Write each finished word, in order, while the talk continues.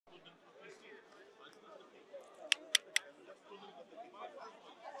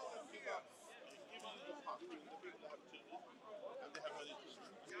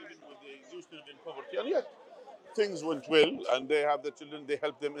They used to live in poverty, and yet things went well, and they have the children. They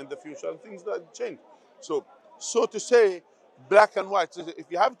help them in the future, and things that change. So to say black and white. So if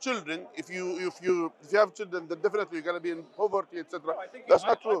you have children, if you have children, then definitely you're going to be in poverty, etc. That's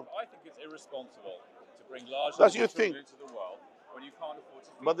not true. I think it's irresponsible to bring large That's numbers your of thing. children into the world when you can't afford to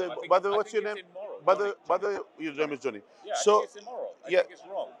feed But them. what's your name? Immoral. But your name is Johnny. Yeah, I So think it's immoral. I yeah, think it's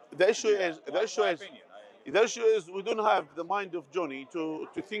wrong. the issue Yeah, is that's my opinion. the issue is we don't have the mind of Johnny to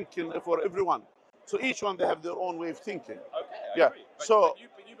think for everyone. So each one they have their own way of thinking. Okay, I Yeah. agree. So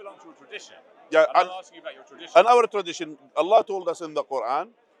but you belong to a tradition. yeah, I'm not asking you about your tradition. and our tradition, Allah told us in the Quran.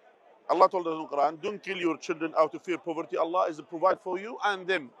 Allah told us in the Quran, don't kill your children out of fear poverty. Allah is to provide for you and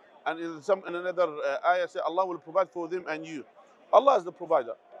them. And in another ayah say Allah will provide for them and you. Allah is the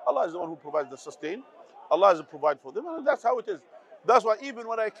provider. Allah is the one who provides the sustain. Allah is the provide for them, and that's how it is. That's why even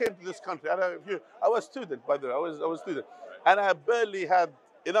when I came to this country, and I was student by the way, I was student, and I barely had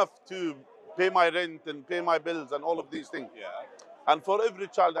enough to pay my rent and pay my bills and all of these things. Yeah. And for every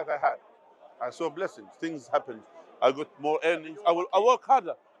child that I had, I saw blessings. Things happened. I got more earnings. I work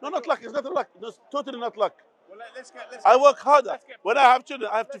harder. No, not luck. It's not luck. No, it's totally not luck. Well, I work harder. When I have children,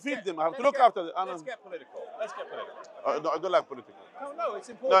 I have to feed them. I have to look after them. Let's get political. Let's get political. No, I don't like political. No, it's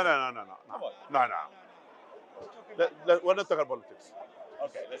important. No. Come on. No. We're not talking politics.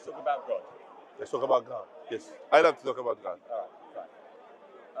 Okay, let's talk about God. Let's talk about God. Yes, I love to talk about God. All right, fine.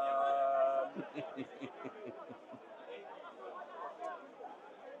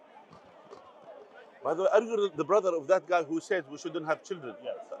 By the way, are you the brother of that guy who said we shouldn't have children?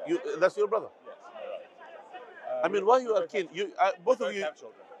 Yes. That's your brother. Yes, you're right. I mean, why you are keen? Both of you. have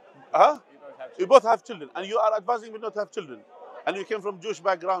children. Huh? You both You both have children. have children, and you are advising me not to have children. And you came from Jewish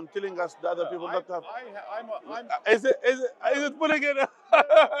background, telling us the other people not to have. Is it pulling it? No,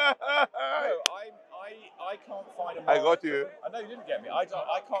 I can't find a moral. I got you. I know you didn't get me. I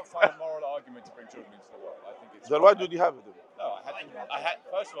can't find a moral argument to bring children into the world. I think it's. Then why did you have them? No, I had.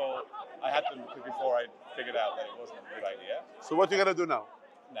 First of all, I had them before I figured out that it wasn't a good idea. So what are you gonna do now?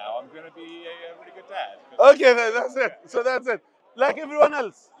 Now I'm going to be a really good dad. Okay, then that's it. So that's it. Like everyone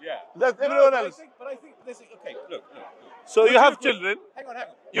else. Yeah. That's everyone else. But I think this is okay. Look. So you have children. Hang on.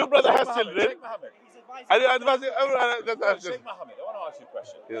 Your brother Sheikh has Mohammed, children. Sheikh Mohammed. Are you advising everyone? Sheikh Mohammed, I want to ask you a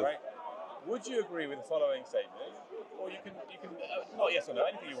question. Yes. Right? Would you agree with the following statement? Or you can not yes or no,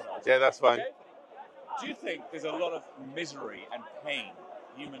 anything you want to answer. Yeah, that's fine. Okay? Do you think there's a lot of misery and pain,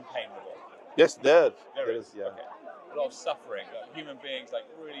 human pain with it? Yes, there There is. Yeah. Okay. A lot of suffering, human beings like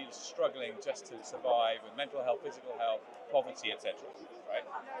really struggling just to survive with mental health, physical health, poverty, etc. Right?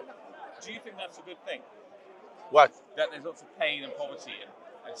 Do you think that's a good thing? What? That there's lots of pain and poverty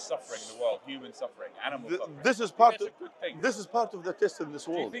and suffering in the world, human suffering, animal suffering. This is Do you part think of that's a good thing? this is part of the test in this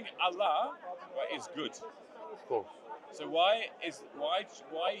Do you world. think Allah is good? Of course. So why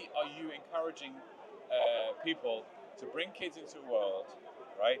are you encouraging people to bring kids into the world,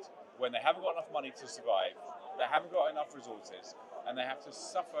 right? When they haven't got enough money to survive, they haven't got enough resources, and they have to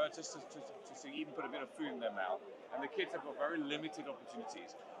suffer just to even put a bit of food in their mouth, and the kids have got very limited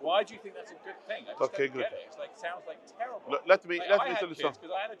opportunities. Why do you think that's a good thing? I just don't get it. It's like sounds like terrible. Let me I tell you had something. kids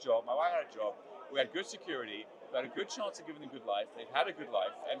because I had a job. My wife had a job. We had good security. We had a good chance of giving them a good life. They've had a good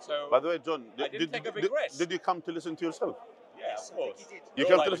life, and so. By the way, John, I didn't take a big risk. did you come to listen to yourself? Yeah, of course. You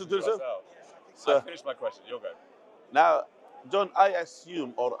came to listen to yourself? So, I finished my question. You're good. Now, John, I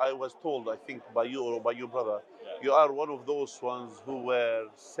assume, or I was told, I think by you or by your brother, you are one of those ones who were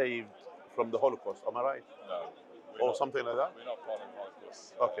saved from the Holocaust. Am I right? No. Or something like that? We're not following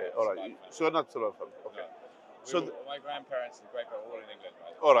Holocaust. Okay, all right. So you're not survivor. Okay. No. So my grandparents and great-grandparents were all in England,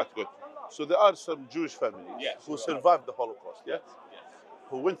 right? all right, good. So there are some Jewish families who survived the Holocaust, yeah? Yes.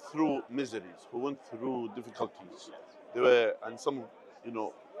 Who went through miseries, who went through difficulties. They were, and some,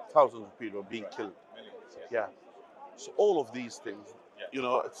 thousands of people were being killed. Millions, yes. Yeah. So all of these things,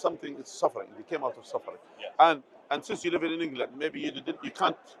 it's something. It's suffering. They came out of suffering. Yeah. And since you live in England, maybe you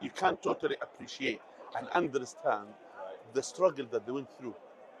can't totally appreciate and understand the struggle that they went through.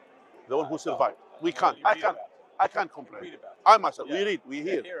 The one who survived. We can't. I can't complain. I myself. Yeah. We read. We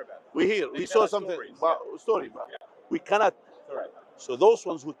hear. Hear about it. We hear. They We tell saw us something. stories, Story. But Yeah. we cannot. Correct. So those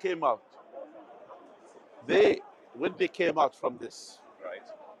ones who came out, when they came out from this, Right.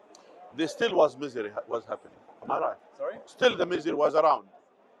 there still was misery was happening. Am I right? Sorry? Still the misery was around.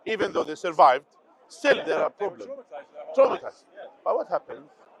 Even though they survived, still there are They were problems. traumatized. Their whole lives. Traumatized. Yeah. But what happened?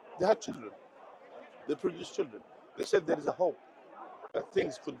 They had children. They produced children. They said there is a hope that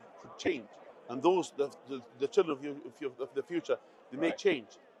things could change. And those, the children of the future, they may change.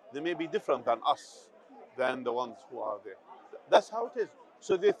 They may be different than us, than the ones who are there. That's how it is.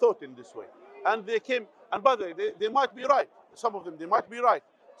 So they thought in this way. And they came, And by the way, they might be right. Some of them, they might be right.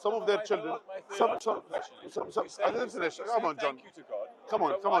 Some of their My children. theological question is, I didn't finish. Come on, John. thank you to God. Come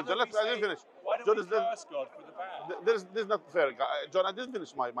on, But come why on, John. don't we I didn't say, finish. why don't John, we curse God for the bad? this is not fair, John. I didn't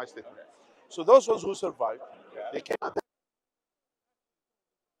finish my statement. Okay. So those ones who survived, Yeah. they came out.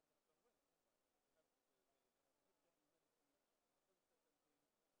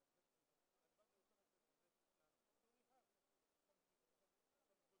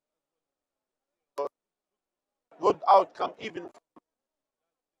 Good outcome, even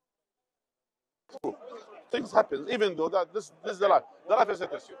through things happen. Even though that this is the life. The life is a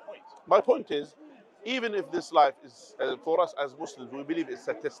test. What's your point? My point is, even if this life is for us as Muslims, we believe it's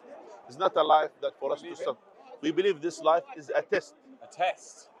a test. It's not a life that for us to stop. We believe this life is a test.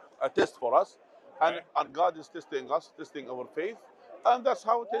 A test for us, Okay. and God is testing us, testing our faith, and that's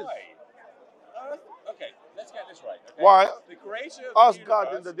how it is. Why? Okay, let's get this right. Okay? Why? The creator of Ask the God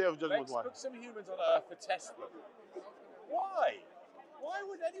universe in the day of judgment makes, why. put some humans on Earth to test them. Why? Why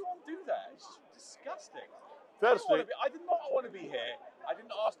would anyone do that? It's disgusting. Firstly, I did not want to be here. I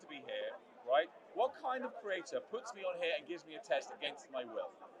didn't ask to be here, right? What kind of creator puts me on here and gives me a test against my will?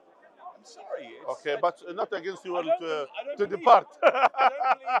 I'm sorry. okay, but not against your will to believe, depart. I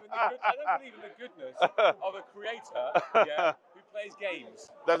don't believe in the goodness of a creator, yeah, who plays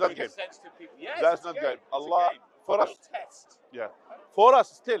games. That's not with game. sensitive people. Yes, That's it's not a game. game. Allah, it's a game. for us, It's a test. yeah, for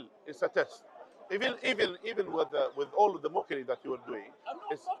us still, it's a test. Even with all of the mockery that you are doing, I'm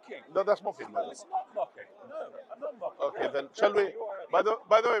not mocking. No, that's mocking. No, it's not mocking. No, I'm not mocking. Okay, then shall we? By the way,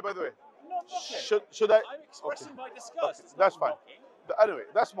 I'm not mocking. should I? I'm expressing my disgust. Okay, It's that's not fine. mocking. Anyway,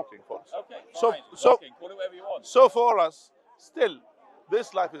 that's mocking for us. Okay, So fine. so Mocking. Call it whatever you want. so for us, still,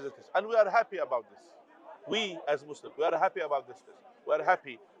 this life is a test, and we are happy about this. We as Muslims, we are happy about this test. We are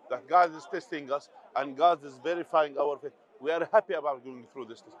happy that God is testing us and God is verifying our faith. We are happy about going through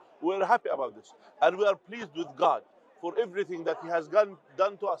this test. We are happy about this, and we are pleased with God for everything that He has done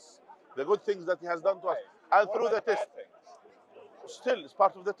to us, the good things that He has done to us, and What through the about the test. bad things? Still, it's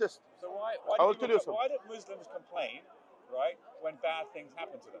part of the test. So I will tell you something. why do Muslims complain, right, when bad things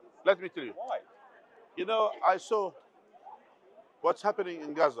happen to them? Let me tell you. Why? You know, I saw what's happening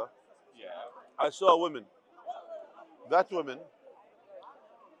in Gaza. Yeah. I saw a woman. That woman,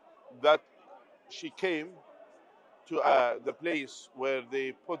 that she came to the place where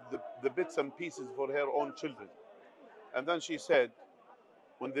they put the bits and pieces for her own children. And then she said,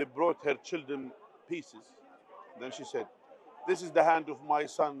 when they brought her children pieces, then she said, this is the hand of my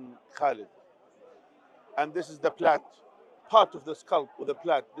son Khalid. And this is the plait, part of the scalp with the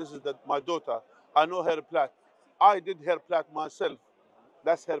plait. This is my daughter. I know her plait. I did her plait myself.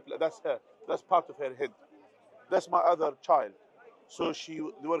 That's her. That's her. That's part of her head. That's my other child. So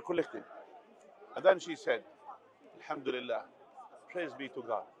they were collecting. And then she said, Alhamdulillah, praise be to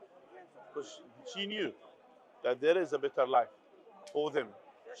God. Because she knew that there is a better life for them.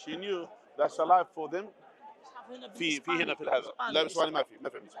 She knew that's a life for them. في هنا في هذا لا بسواني ما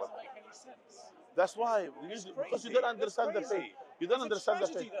في That's why because you don't understand the faith. You don't understand the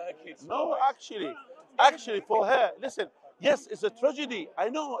faith. No, actually for her, listen. Yes, it's a tragedy. I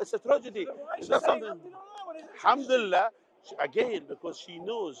know it's a tragedy. It's not something. Alhamdulillah, again because she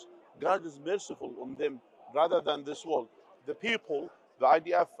knows God is merciful on them rather than this world. The people, the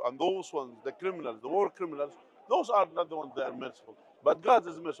IDF and those ones, the criminals, the war criminals, those are not the ones that are merciful. But God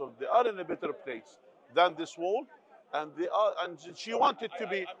is merciful. They are in a better place than this world. And they are, and she wanted to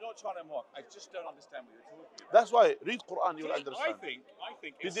be. I'm not trying to mock. I just don't understand what you're talking about. That's why read Quran, you'll understand. I think.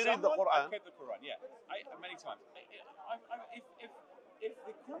 Did you read the Quran? I've read the Quran. Yeah, many times. If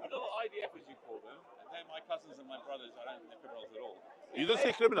the criminal IDF, as you call them, and they're my cousins and my brothers, I don't think they're criminals at all. You don't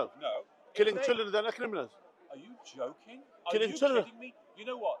say criminals. No. Killing children, they're not criminals. Are you joking? Killing children. Kidding me? You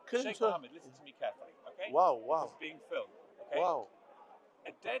know what? Killing Sheikh Mohammed, listen to me carefully, okay? Wow. This is being filmed, okay? Wow.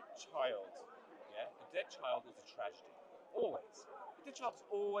 A dead child, yeah? A dead child is a tragedy. Always. A dead child is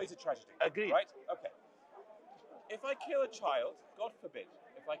always a tragedy. Agreed. Right? Okay. If I kill a child, God forbid,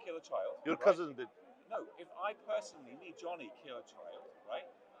 if I kill a child. Your cousin did. No, if I personally, me, Johnny, kill a child, right?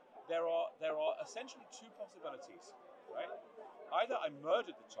 There are essentially two possibilities, right? Either I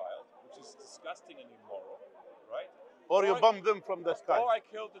murdered the child, which is disgusting and immoral, right? Or you bombed them from the sky. Or I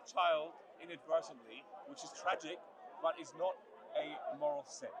killed the child inadvertently, which is tragic, but is not a moral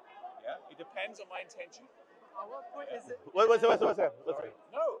sin. Yeah? It depends on my intention. At what point is it? What's that?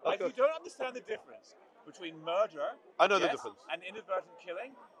 No, Okay. if you don't understand the difference between murder I know the difference. and inadvertent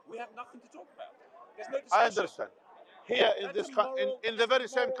killing, we have nothing to talk about. There's no discussion. I understand. Here in That's this in the that's very a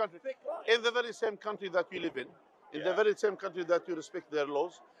same moral country, thick line. in the very same country that you live in the Yeah. very same country that you respect their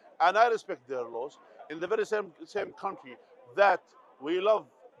laws, and I respect their laws, in the very same country that we love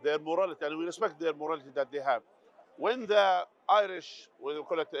their morality, and we respect their morality that they have. When the Irish, we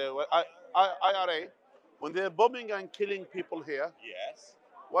call it IRA, when they're bombing and killing people here, Yes.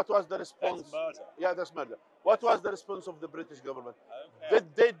 what was the response? That's murder. Yeah, that's murder. What was the response of the British government? Okay.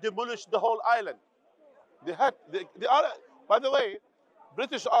 They demolished the whole island. They had, they are, by the way,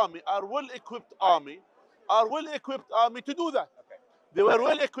 British Army are well-equipped army, to do that. Okay. They were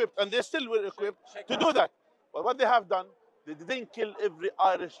well equipped, and they still were equipped Sheikh to do that. But what they have done, they didn't kill every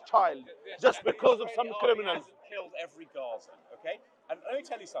Irish child just because of some criminals. Hasn't killed every Gazan, okay? And let me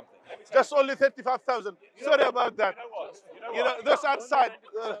tell you something. Just only 35,000. Sorry about that. You know what? Those outside.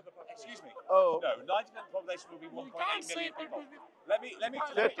 Excuse me. Oh, No, 90% of the population will be 1.8 million people. Let me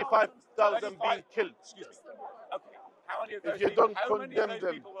 35,000 being killed. Excuse me. Okay. How many of those If you people, don't how many of condemn those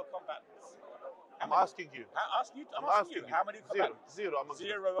them, people were combatants? I'm asking you. I'm asking you. How many combatants? Zero amongst them.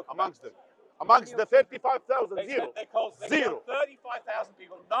 Zero Amongst them. Amongst the 35,000, They zero. killed Zero. 35,000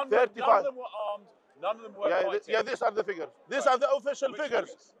 people. None of them were armed. None of them were fighting. Yeah, these are the figures. These are the official Which figures.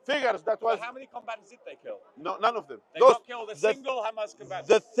 figures? Figures that was. So how many combatants did they kill? No, none of them. They not killed a single Hamas combatant.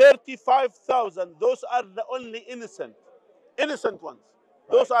 The 35,000, those are the only innocent ones.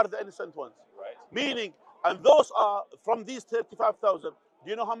 Those are the innocent ones. Right. Meaning, and those are, from these 35,000, do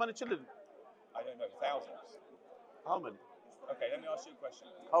you know how many children? I don't know, thousands. How many? Okay, let me ask you a question.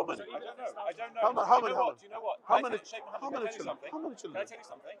 How many? I don't know. How many? Do you know what? How many? Sheikh How Mohammed, many can I tell you children? something? How many Can children? I tell you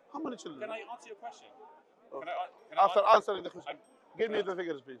something? How many children? Can I answer your question? Oh. Can I After answer? answering the question, give me the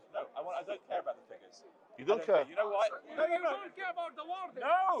figures, please. No, I don't care about the figures. You don't care? You know what? No. You don't care about the war. then.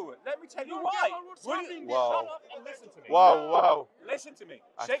 No, let me tell you don't why. care about what's Will happening you there. Wow. shut up and listen to me? Wow. Listen to me.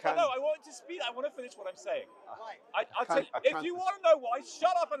 I Sheikh, can't- no, I want to speak. I want to finish what I'm saying. I'll tell can't- you, I if can't you listen. want to know why,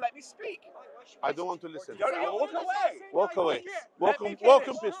 shut up and let me speak. I don't want to listen. Don't walk away. Walk away. Let me Walk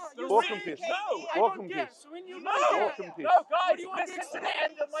in finish. peace. No, Walk you in peace. No, I Walk don't in care. peace. So when you No, don't Walk care, in peace. no, guys, do you want listen to to the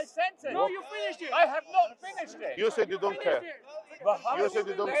end of my sentence. no, you finished it. I have not finished it. You said you don't care. Muhammad, You said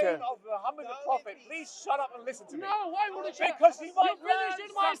you don't the care. name of Muhammad the Prophet, please shut up and listen to me. No, why would you? Because he might You finished learn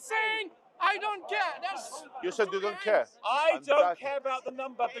it by something. saying I don't care. That's You said you don't care. I And don't that- care about the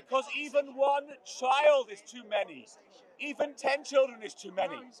number because even one child is too many. Even 10 children is too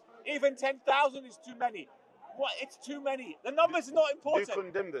many. Even 10,000 is too many. What? It's too many. The numbers are not Do you important.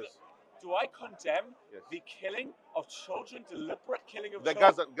 condemn this? Do I condemn Yes. the killing of children, deliberate killing of The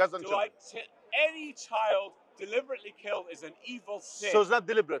children? Gazan Do I children. any child deliberately killed is an evil sin. So it's not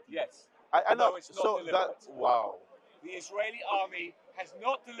deliberate. Yes. I know. No, it's not so deliberate. that wow. The Israeli army has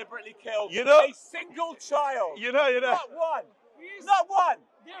not deliberately killed You know- a single child. You know. Not one. Not one.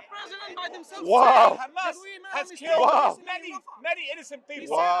 their president by themselves. Wow. said Hamas that we made a has mistake. killed Wow. many innocent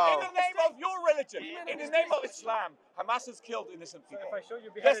people Wow. in the name of your religion, He made a in the mistake. name of Islam. Hamas has killed innocent people. If I show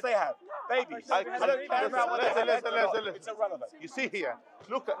you Yes, they have. Babies. I- I don't care about what they listen, have. listen. It's irrelevant. You see here.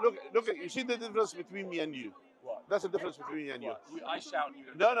 Look at. You see the difference between me and you. What? That's the difference between me and you. I shout and you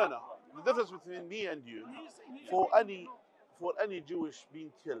don't. No. The difference between me and you. For any Jewish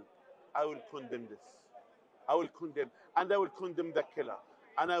being killed, I will condemn this. I will condemn, and I will condemn the killer.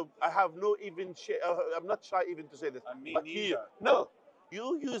 And I have no even I'm not shy even to say this. And me But neither. here, no,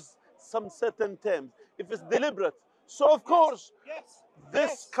 you use some certain terms. If it's deliberate, so of course, Yes. this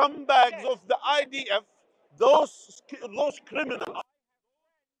Yes. scumbags Yes. of the IDF, those criminals,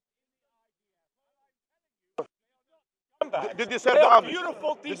 did you serve They're the army?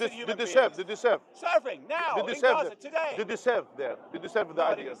 beautiful, decent human Did you beings. serve? Serving now Did you in serve Gaza there? today. Did you serve there? Did you serve the No,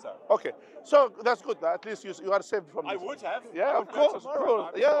 I IDF? didn't serve. Okay, so that's good. At least you are saved from I this. would have. Yeah, I of would go course, tomorrow,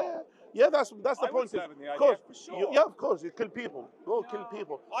 I'm sure. Yeah, that's the I would point. serve in the Of course, IDF for sure. yeah, of course, you kill people. Go kill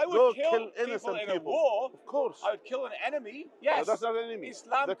people. I would Go kill innocent people in a people. war. Of course. I would kill an enemy. No, Yes. that's not an enemy.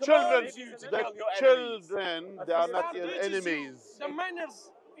 Islam the commands children, you to the kill your enemies. children, they are not Islam your teaches you enemies. The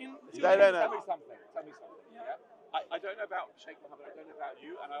manners in They don't Tell know. me something. Yeah? I don't know about Sheikh Mohammed. I don't know about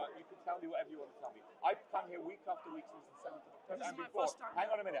you, and you can tell me whatever you want to tell me. I've come here week after week since the 7th of October. This is And my before. first time. Hang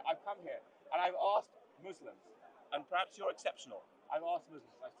on a minute. I've come here and I've asked Muslims, and perhaps you're exceptional. I've asked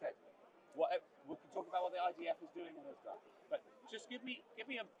Muslims. I said, we can talk about what the IDF is doing and stuff, but just give me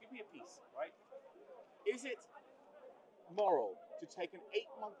a piece, right? Is it moral to take an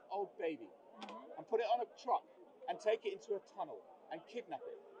 8-month-old baby and put it on a truck and take it into a tunnel and kidnap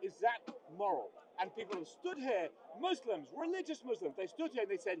it? Is that moral? And people have stood here, Muslims, religious Muslims, they stood here and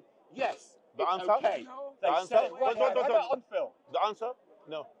they said, yes, The it's answer? okay. No. They The answer? said, Wait, I have it on film. The answer?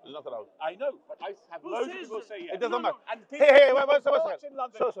 No, it's not allowed. I know, but I have Who loads of says people that? say yes. It doesn't matter. And people Hey, wait, one march second. in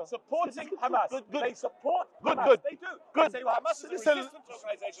London So. supporting Hamas. Good. They support Good, Hamas. good. They do. Good. They say, well, Hamas is a Listen, resistance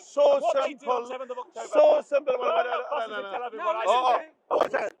organisation. so What they did on simple. 7th of October. So simple. No, no. Tell everyone I Oh, said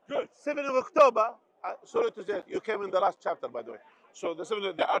one second. Good. 7th of October. Sorry to say, you came in the last chapter, by the way. So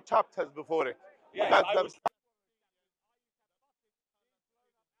there are chapters before it. Yes, That- I that- was.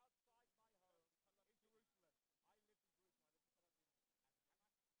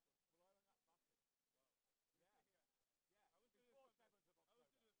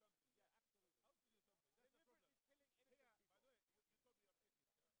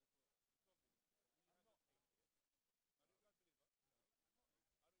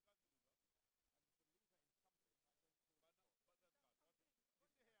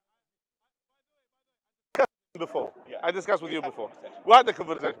 before. Yeah. I discussed with We you had a before. conversation. We had the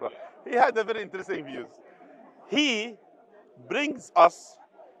conversation, bro. He had a very interesting views. He brings us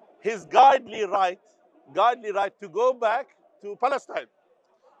his godly right to go back to Palestine.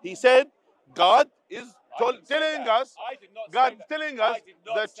 He said, God is I didn't say telling that. us, I did not say God that. telling I us, did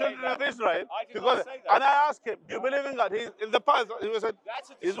not the say children that. of Israel I did to not go there. say that. And I asked him, do you believe in God? He, in the past, he was said, That's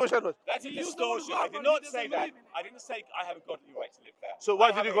a, his wish was. that's a He used the distortion. word I did God, not he say doesn't that. believe in it. I didn't say I have a godly right to live there. So why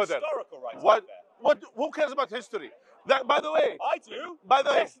I did have you a go there? historical right to What? live there. Who cares about history? That, by the way, I do. By the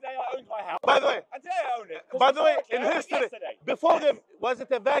way- Yesterday I owned my house. by the way, And today I own it. 'Cause by the way, historically, in I owned it history, yesterday. before Yes. them, was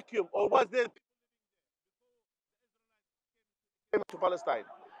it a vacuum or was there to Palestine?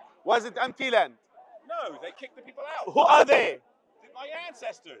 Was it empty land? No, they kicked the people out. Who are they? My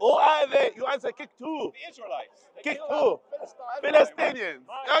ancestors. Who are they? You answer kick two. The Israelites. They Kick killed who? out Palestinians.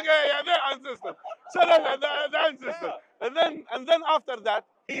 My Okay, yeah, their ancestors. So the ancestors. And then after that,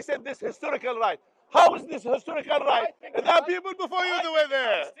 he said this historical right. How is this historical right? I think And there are I- people before you I that were think the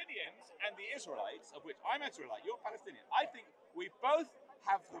there. Palestinians and the Israelites, of which I'm Israelite, you're Palestinian. I think we both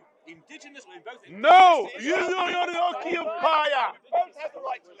have the indigenous. We both. No, indigenous to you're Israel. the occupier. We both have the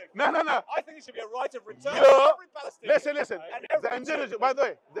right to live. No. I think it should be a right of return You- for every Palestinian. Listen. And The every indigenous, Jew. by the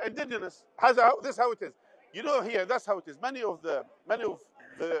way, the indigenous this is how it is. You know here, that's how it is. Many of the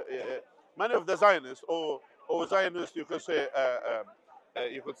Zionists or Zionists, you could say,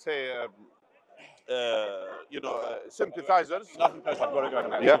 sympathizers. Nothing personal. I've got to go in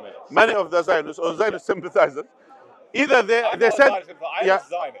about Yeah, 2 minutes. many of the Zionists or Zionist sympathizers, either they I'm they not a said, Zionist, but I'm yeah, a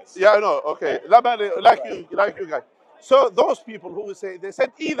Zionist. yeah, I know, okay, like you guys. So those people who say they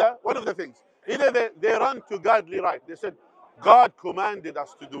said either one of the things, either they run to godly right. They said God commanded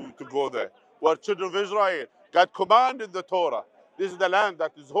us to go there. We're children of Israel. God commanded the Torah. This is the land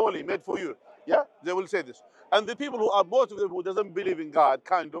that is holy, made for you. Yeah, they will say this. And the people who are most of them who doesn't believe in God,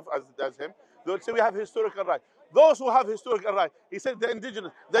 kind of as him, they will say we have historical right. Those who have historical right, he said the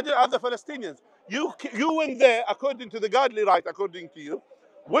indigenous, they are the Palestinians. You went there according to the godly right, according to you,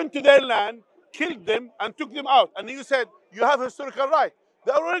 went to their land, killed them, and took them out. And you said you have historical right.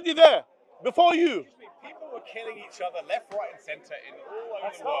 They're already there before you. People were killing each other left, right, and centre in all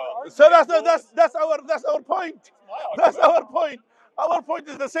over the world. So that's our point. That's our point. Our point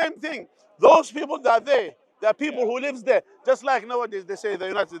is the same thing. Those people that are people who lives there, just like nowadays they say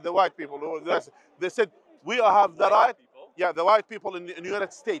the white people, they said we have the right. Yeah, the white people in the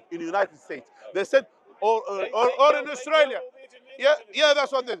United States, they said, or in Australia. Yeah,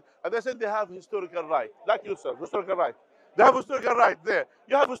 that's what they. And they said they have historical right, like yourself, historical right. They have historical right there.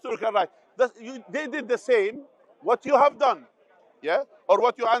 You have historical right. They did the same what you have done, yeah, or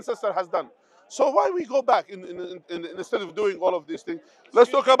what your ancestor has done. So why we go back instead of doing all of these things? Let's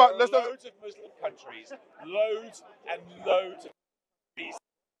talk about loads of Muslim countries, loads and loads of countries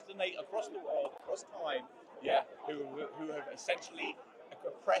across the world, across time, yeah, who have essentially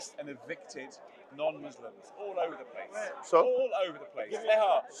oppressed and evicted non-Muslims all over the place. So? All over the place. There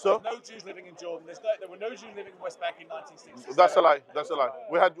are. So? There's no Jews living in Jordan. There were no Jews living in West Bank in 1967. That's a lie. That's a lie.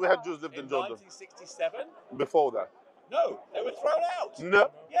 We had Jews lived in Jordan 1967? before that. No, they were thrown out.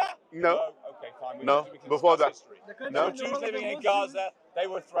 No. Yeah. No. Okay, fine. No, We can before discuss that. history. No. There were Jews living in Gaza. They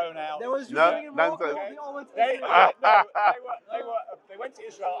were thrown out. There was Jews No, living in Morocco. nonsense. They all went to They, Israel. they went to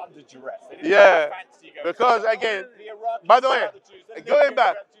Israel under duress. They didn't Yeah, fancy going because to again, the Iraqis by the way, about the Jews. They going didn't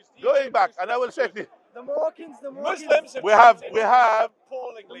back, care about the Jews. and I will say this. The Moroccans. Muslims have We have- treated we have-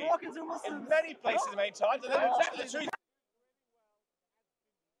 appallingly The Moroccans are Muslims. in many places many times. And Exactly. the truth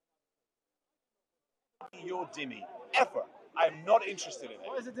your dhimmi ever. I'm not interested in it.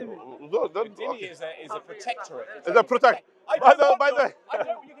 What is it doing? Dhimmi is a protectorate. It's a protect. I By don't the want by your- the I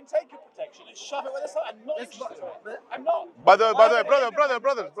don't. You can take your protection and shove it where the sun. I'm not That's interested in it. but- I'm not. by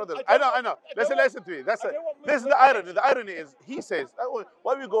the brothers. I know. Listen to me. This is the irony. The irony is he says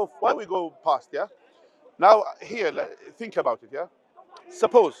why we go past, yeah. Now here, think about it, yeah.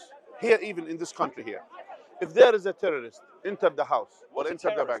 Suppose here, even in this country here, if there is a terrorist enter the house or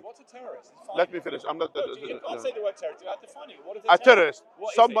enter the bank. What's a terrorist? It's fine. Let me finish. I'm not. No, you can't say the word terrorist. You have to define it. What is A terrorist,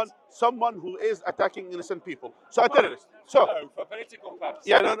 What is it? someone who is attacking innocent people. So a terrorist. So No, for political purposes.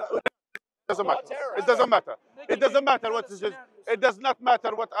 yeah, no, it doesn't Not matter. a terrorist. It doesn't matter. It doesn't matter what it is. it does not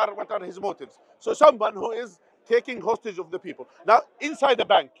matter what are his motives. So someone who is taking hostage of the people now inside a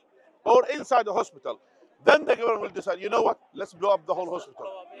bank or inside a hospital, then the government will decide. You know what? Let's blow up the whole hospital.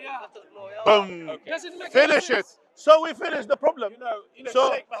 Yeah. Boom. Okay. Does it make Finish any it. sense? So we finish the problem.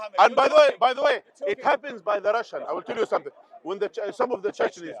 So, Sheikh Mohammed, and you're by the way, talking- it happens by the Russian. I will tell you something. When some of the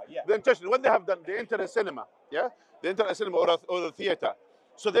Chechens, yeah. when they have done, they enter a cinema, yeah, they enter a cinema or a theater.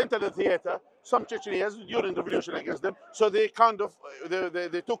 So they enter the theater. Some Chechens during the revolution against them. So they kind of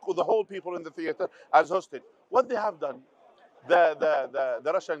they took the whole people in the theater as hostage. What they have done,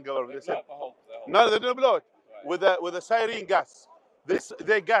 the Russian government, they said, The whole no, they didn't blow it with a sarin gas.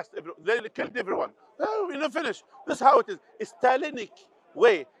 They gassed. They killed everyone. Oh, we didn't finish. This is how it is. It's Stalinic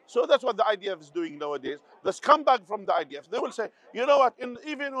way. So that's what the IDF is doing nowadays. The scumbag from the IDF. They will say, you know what?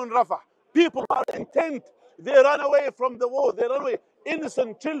 Even in Rafah, people are intent. They run away from the war. They run away.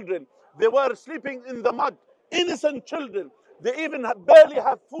 Innocent children. They were sleeping in the mud. Innocent children. They even barely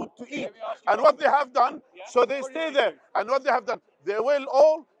have food to eat. And what they have done, so they stay there. And what they have done, they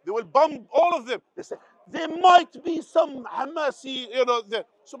will bomb all of them. They say, there might be some Hamasi, there.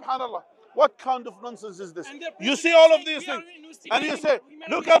 Subhanallah. What kind of nonsense is this? And they're You see all of saying these we are things. And you investigating say, it. We made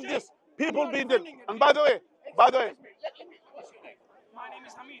a look at mistake. this. People We are being dead. defending it. And by the way, Let me, what's your name? My name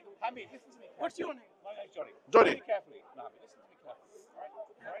is Hamid. Hamid, listen to me. What's your name? My name's Johnny. Johnny. Listen to me carefully. No, Hamid, listen to me carefully.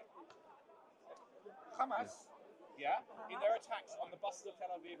 All right? Hamas, yeah, in their attacks on the buses of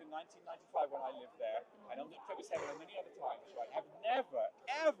Tel Aviv in 1995 when I lived there, and on October 7 and many other times, right, have never,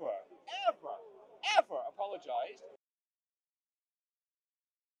 ever, ever, ever apologised